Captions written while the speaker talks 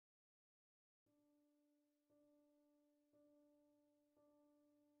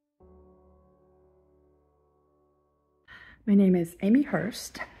My name is Amy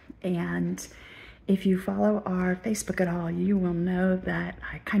Hurst, and if you follow our Facebook at all, you will know that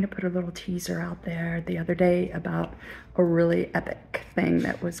I kind of put a little teaser out there the other day about a really epic thing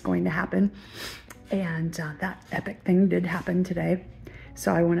that was going to happen. And that epic thing did happen today.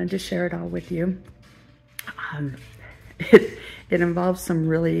 So I wanted to share it all with you. It involves some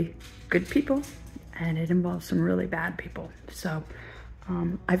really good people and it involves some really bad people. So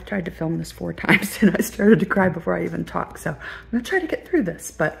I've tried to film this 4 times and I started to cry before I even talked. So I'm gonna try to get through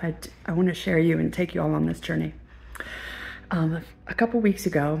this, but I wanna share you and take you all on this journey. A couple weeks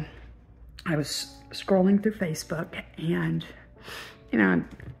ago, I was scrolling through Facebook and, you know,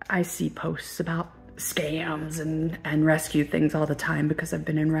 I see posts about scams and rescue things all the time because I've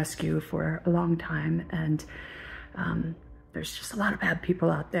been in rescue for a long time, and there's just a lot of bad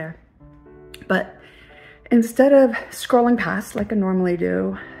people out there. But instead of scrolling past like I normally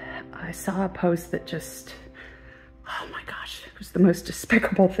do, I saw a post that just, oh my gosh, it was the most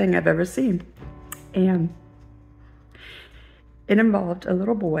despicable thing I've ever seen. And it involved a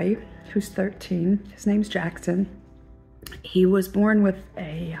little boy who's 13. His name's Jackson. He was born with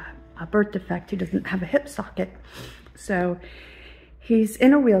a birth defect. He doesn't have a hip socket. So he's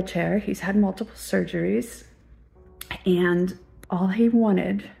in a wheelchair. He's had multiple surgeries. And all he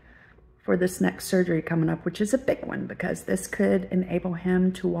wanted for this next surgery coming up, which is a big one because this could enable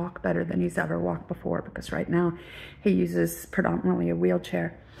him to walk better than he's ever walked before, because right now he uses predominantly a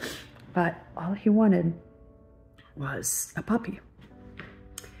wheelchair. But all he wanted was a puppy.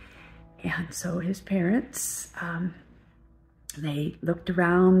 And so his parents, they looked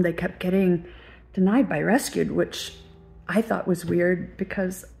around, they kept getting denied by rescued, which I thought was weird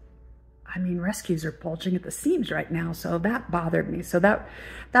because, I mean, rescues are bulging at the seams right now, so that bothered me. So that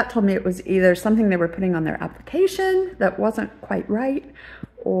told me it was either something they were putting on their application that wasn't quite right,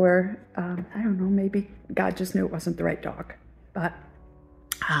 or I don't know, maybe God just knew it wasn't the right dog. But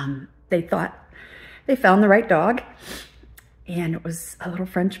they thought they found the right dog, and it was a little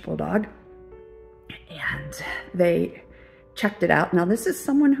French bulldog, and they checked it out. Now, this is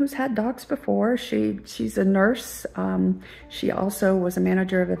someone who's had dogs before. She's a nurse. She also was a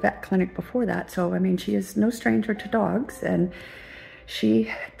manager of a vet clinic before that. So, I mean, she is no stranger to dogs. And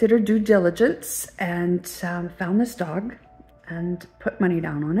she did her due diligence and found this dog and put money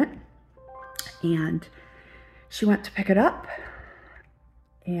down on it. And she went to pick it up.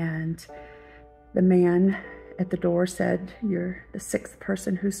 And the man at the door said, "You're the 6th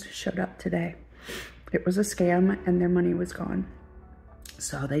person who's showed up today." It was a scam and their money was gone.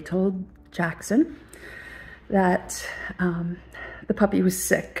 So they told Jackson that the puppy was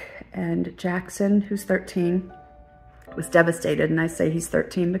sick, and Jackson, who's 13, was devastated. And I say he's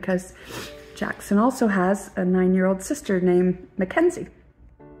 13 because Jackson also has a 9-year-old sister named Kenzie.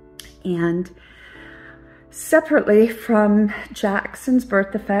 And separately from Jackson's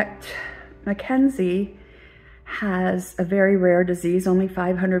birth defect, Kenzie has a very rare disease. Only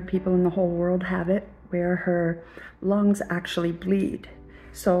 500 people in the whole world have it, where her lungs actually bleed.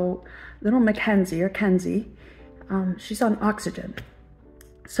 So little Mackenzie, or Kenzie, she's on oxygen.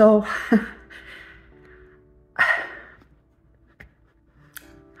 So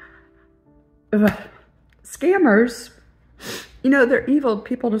scammers, you know, they're evil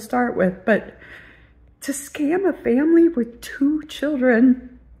people to start with, but to scam a family with 2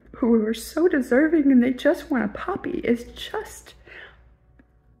 children who are so deserving and they just want a puppy is just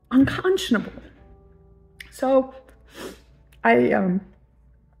unconscionable. So I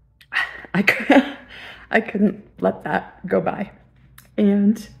couldn't let that go by.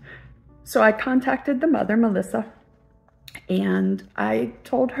 And so I contacted the mother, Melissa, and I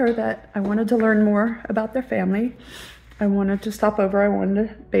told her that I wanted to learn more about their family. I wanted to stop over. I wanted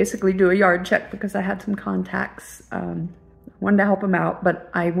to basically do a yard check because I had some contacts. Wanted to help them out,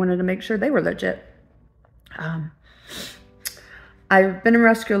 but I wanted to make sure they were legit. I've been in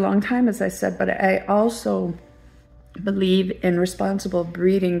rescue a long time, as I said, but I also believe in responsible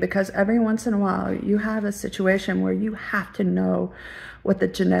breeding, because every once in a while you have a situation where you have to know what the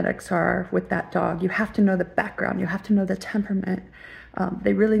genetics are with that dog. You have to know the background. You have to know the temperament.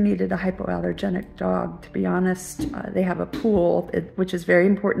 They really needed a hypoallergenic dog, to be honest. They have a pool, which is very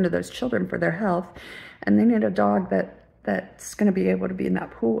important to those children for their health, and they need a dog that's going to be able to be in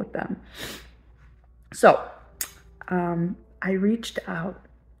that pool with them. So I reached out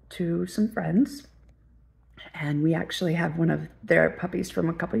to some friends, and we actually have one of their puppies from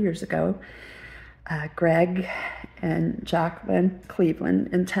a couple years ago, Greg and Jacqueline Cleveland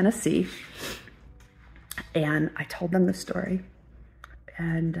in Tennessee. And I told them the story,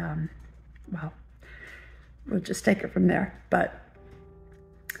 and well, we'll just take it from there. But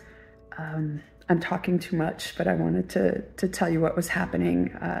I'm talking too much, but I wanted to tell you what was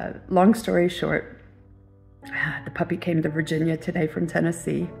happening. Long story short, the puppy came to Virginia today from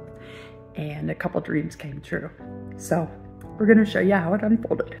Tennessee, and a couple dreams came true. So we're gonna show you how it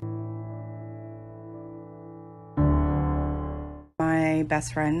unfolded. My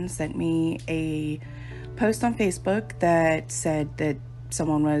best friend sent me a post on Facebook that said that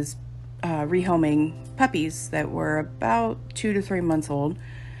someone was rehoming puppies that were about 2 to 3 months old.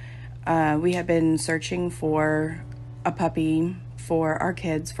 We have been searching for a puppy for our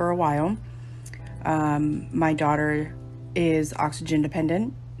kids for a while. My daughter is oxygen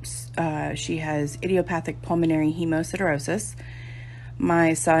dependent. She has idiopathic pulmonary hemosiderosis.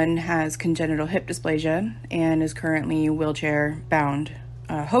 My son has congenital hip dysplasia and is currently wheelchair bound,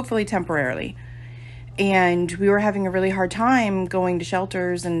 hopefully temporarily. And we were having a really hard time going to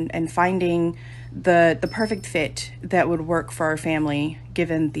shelters and finding the perfect fit that would work for our family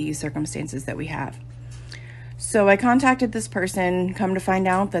given the circumstances that we have. So I contacted this person, come to find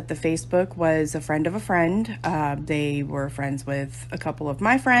out that the Facebook was a friend of a friend. They were friends with a couple of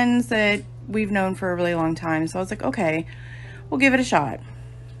my friends that we've known for a really long time. So I was like, okay, we'll give it a shot.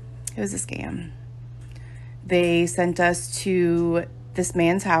 It was a scam. They sent us to this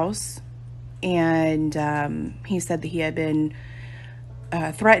man's house, and he said that he had been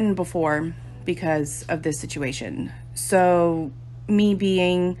threatened before because of this situation. So me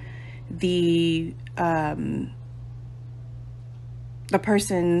being the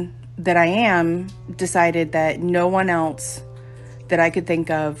person that I am, decided that no one else that I could think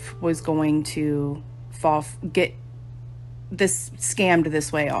of was going to get this scammed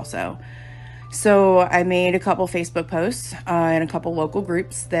this way also. So I made a couple Facebook posts in a couple local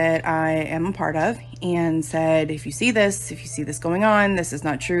groups that I am a part of, and said, if you see this going on, this is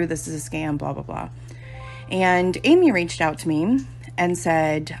not true, this is a scam, blah, blah, blah. And Amy reached out to me and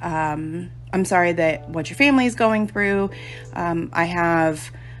said, I'm sorry that what your family is going through. I have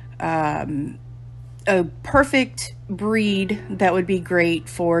a perfect breed that would be great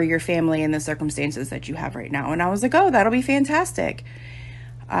for your family in the circumstances that you have right now. And I was like, oh, that'll be fantastic.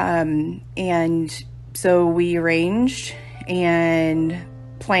 And so we arranged and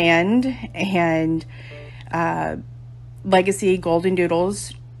planned, and Legacy Golden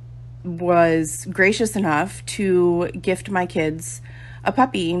Doodles was gracious enough to gift my kids a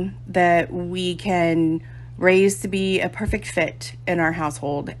puppy that we can raise to be a perfect fit in our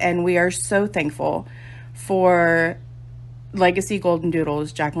household. And we are so thankful for Legacy Golden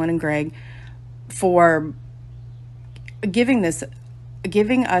Doodles, Jacqueline and Greg, for giving us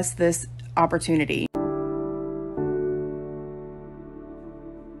this opportunity.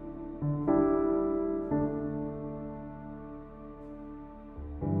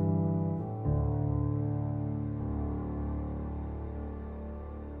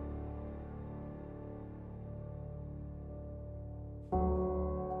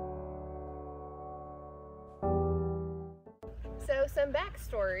 So some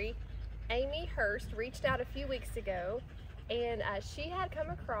backstory, Amy Hurst reached out a few weeks ago, and she had come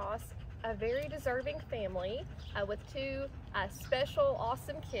across a very deserving family with two special,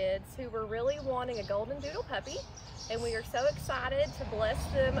 awesome kids who were really wanting a golden doodle puppy, and we are so excited to bless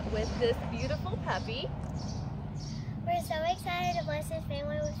them with this beautiful puppy. We're so excited to bless this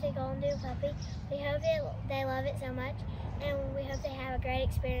family with the golden doodle puppy. We hope they love it so much, and we hope they have a great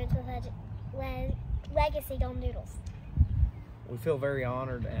experience with Legacy Golden Doodles. We feel very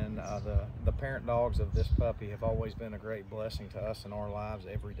honored, and the parent dogs of this puppy have always been a great blessing to us in our lives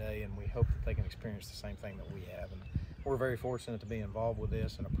every day, and we hope that they can experience the same thing that we have. And we're very fortunate to be involved with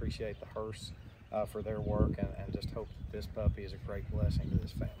this and appreciate the Hursts for their work, and just hope that this puppy is a great blessing to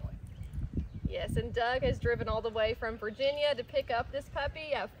this family. Yes, and Doug has driven all the way from Virginia to pick up this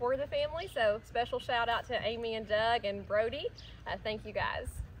puppy for the family, so special shout out to Amy and Doug and Brody. Thank you guys.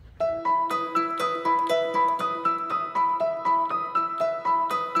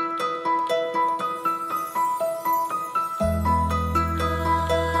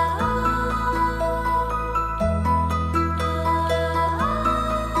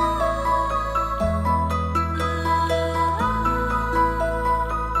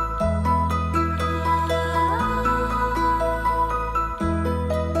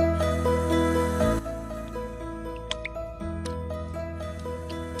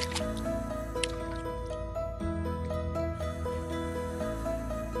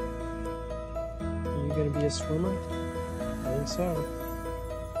 You gonna be a swimmer? I think so.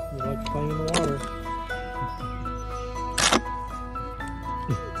 You like playing in the water.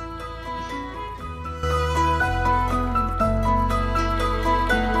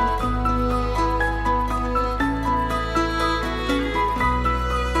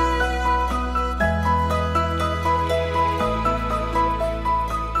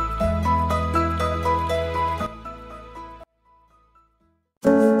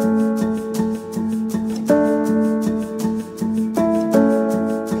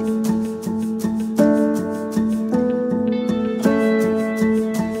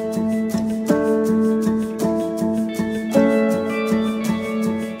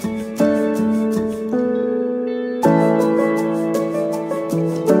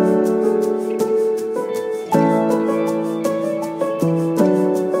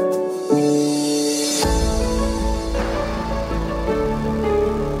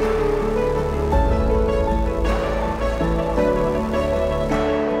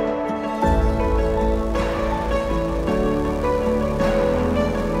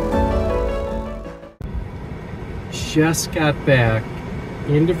 just got back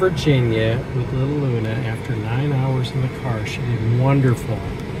into Virginia with little Luna after 9 hours in the car. She did wonderful.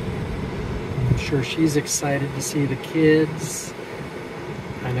 I'm sure she's excited to see the kids.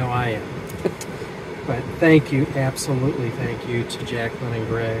 I know I am. But thank you, absolutely thank you to Jacqueline and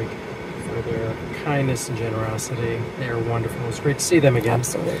Greg for their kindness and generosity. They are wonderful. It was great to see them again.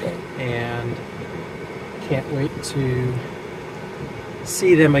 Absolutely. And can't wait to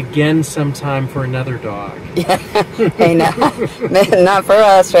see them again sometime for another dog. Yeah. Hey, no, not for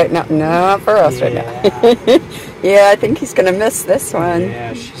us right now. Not for us right now. Yeah, I think he's going to miss this one.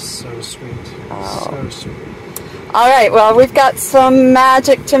 Yeah, she's so sweet. Oh. So sweet. All right, well, we've got some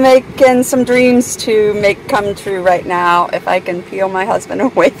magic to make and some dreams to make come true right now if I can peel my husband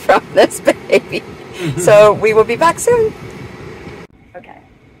away from this baby. So we will be back soon. Okay,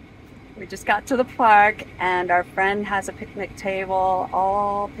 we just got to the park and our friend has a picnic table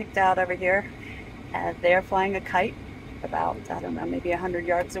all picked out over here. They're flying a kite about, I don't know, maybe 100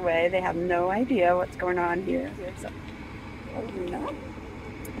 yards away. They have no idea what's going on here. Here's Luna.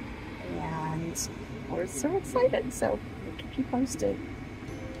 And we're so excited, so we'll keep you posted.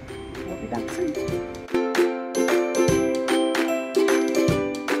 We'll be back soon.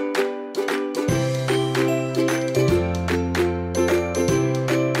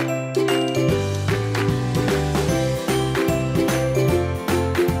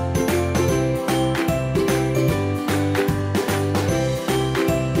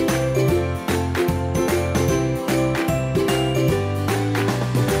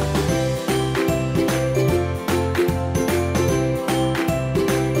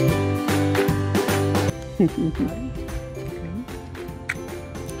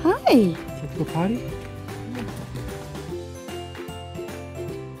 Hi. Go potty?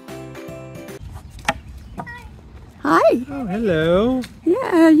 Hi. Oh, hello.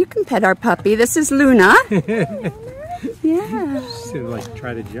 Yeah, you can pet our puppy. This is Luna. Yeah. She's gonna like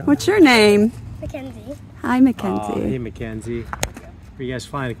try to jump. What's your name? Mackenzie. Hi, Mackenzie. Oh, hey, Mackenzie. Are you guys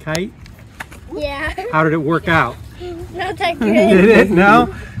flying a kite? Yeah. How did it work out? Not that good. Did it?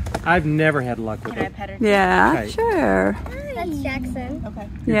 No? I've never had luck with Can I it. pet her? Yeah, Kite. sure. That's Jackson. Okay.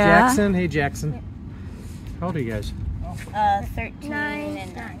 You're Yeah. Jackson? Hey, Jackson. How old are you guys? 13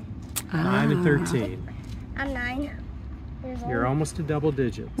 and 9. 9 and 13. I'm 9 years old. You're almost to double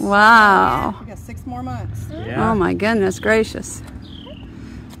digits. Wow. We got 6 more months. Yeah. Oh my goodness gracious.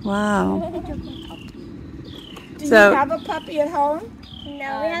 Wow. Do So- you have a puppy at home?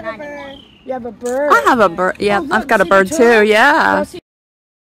 No, we have a bird. You have a bird. I have a bird. Yeah, Oh, look, I've got a see the bird too. turtle? Yeah. Oh, see-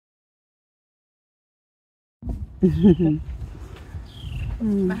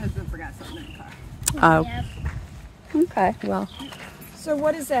 My husband forgot something in the car. Oh, Yep. okay. Well, So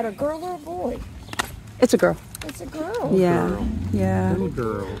what is that, a girl or a boy? it's a girl. It's a girl. Yeah. Girl. Yeah. Little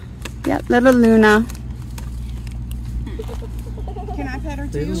girl. Yeah, little Luna. Can I pet her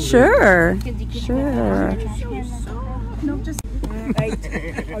too? Little Sure. Sure. No, just...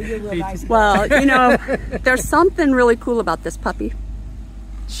 Oh, you're real nice. Well, you know, there's something really cool about this puppy.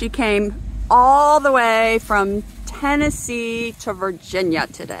 She came all the way from Tennessee to Virginia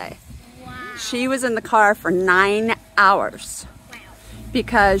today. Wow. She was in the car for 9 hours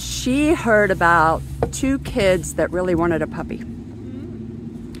because she heard about 2 kids that really wanted a puppy.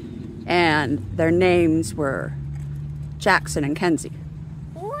 And their names were Jackson and Kenzie.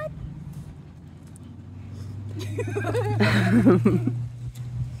 What?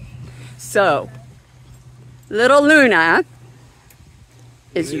 So, little Luna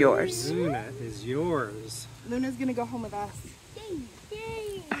is yours. Luna is yours. Luna's gonna go home with us.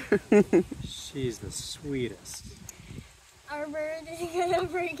 Yay. She's the sweetest. Our bird is gonna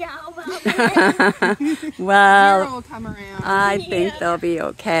freak out about this. Well, Zero will come around. I think Yeah. they'll be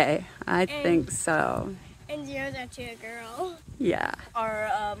okay. I think so. And Zero's actually a girl. Yeah.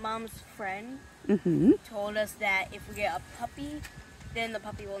 Our mom's friend Mm-hmm. told us that if we get a puppy, then the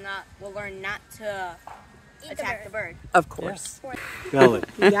puppy will learn not to attack the bird. Of course. Belly.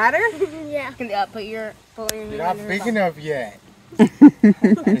 You got her? Yeah. You can put your hand Not in her big mouth. enough yet.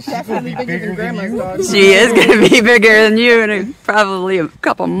 Definitely bigger than Grandma's dog. She is going to be bigger than you in probably a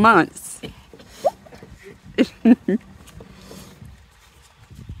couple months.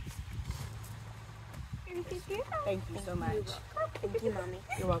 Thank you so much. Thank you, Mommy.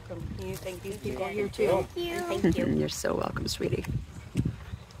 You're welcome. Thank you, people here Thank you. Thank you. You're so welcome, sweetie.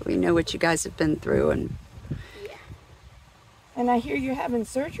 We know what you guys have been through, and And I hear you're having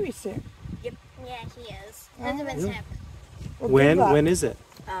surgery soon. Yeah, he is. Elizabeth's hip. Well, good luck. When is it?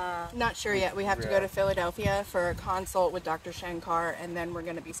 Not sure yet. We have to go to Philadelphia for a consult with Dr. Shankar, and then we're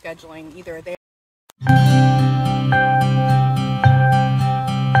going to be scheduling either there.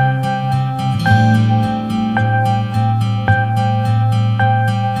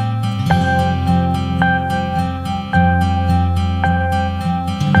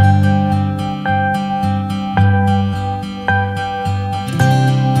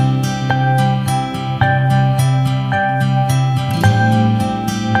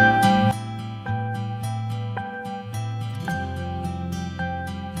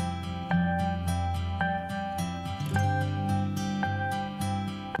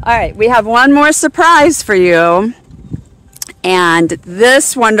 right, we have one more surprise for you. And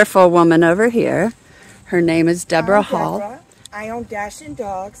this wonderful woman over here, her name is Deborah Hall. Deborah. I own Dashing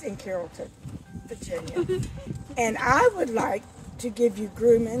Dogs in Carrollton, Virginia. And I would like to give you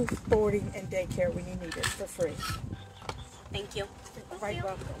grooming, boarding, and daycare when you need it for free. Thank you. Quite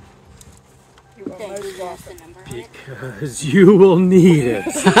welcome. You are most welcome. Because you will need it.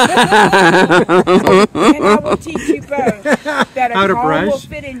 And I will teach you both that a How to comb brush? will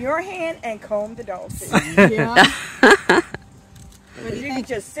fit in your hand and comb the dog's. You can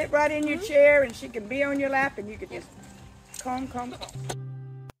just sit right in your chair and she can be on your lap and you can just comb.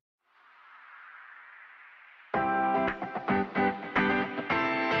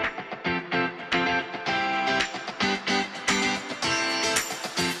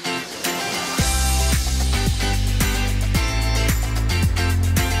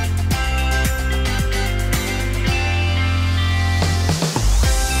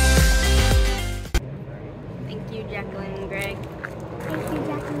 Thank you, Jacqueline and Greg. Thank you,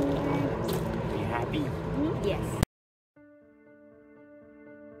 Jacqueline and Greg. Are you happy? Yes.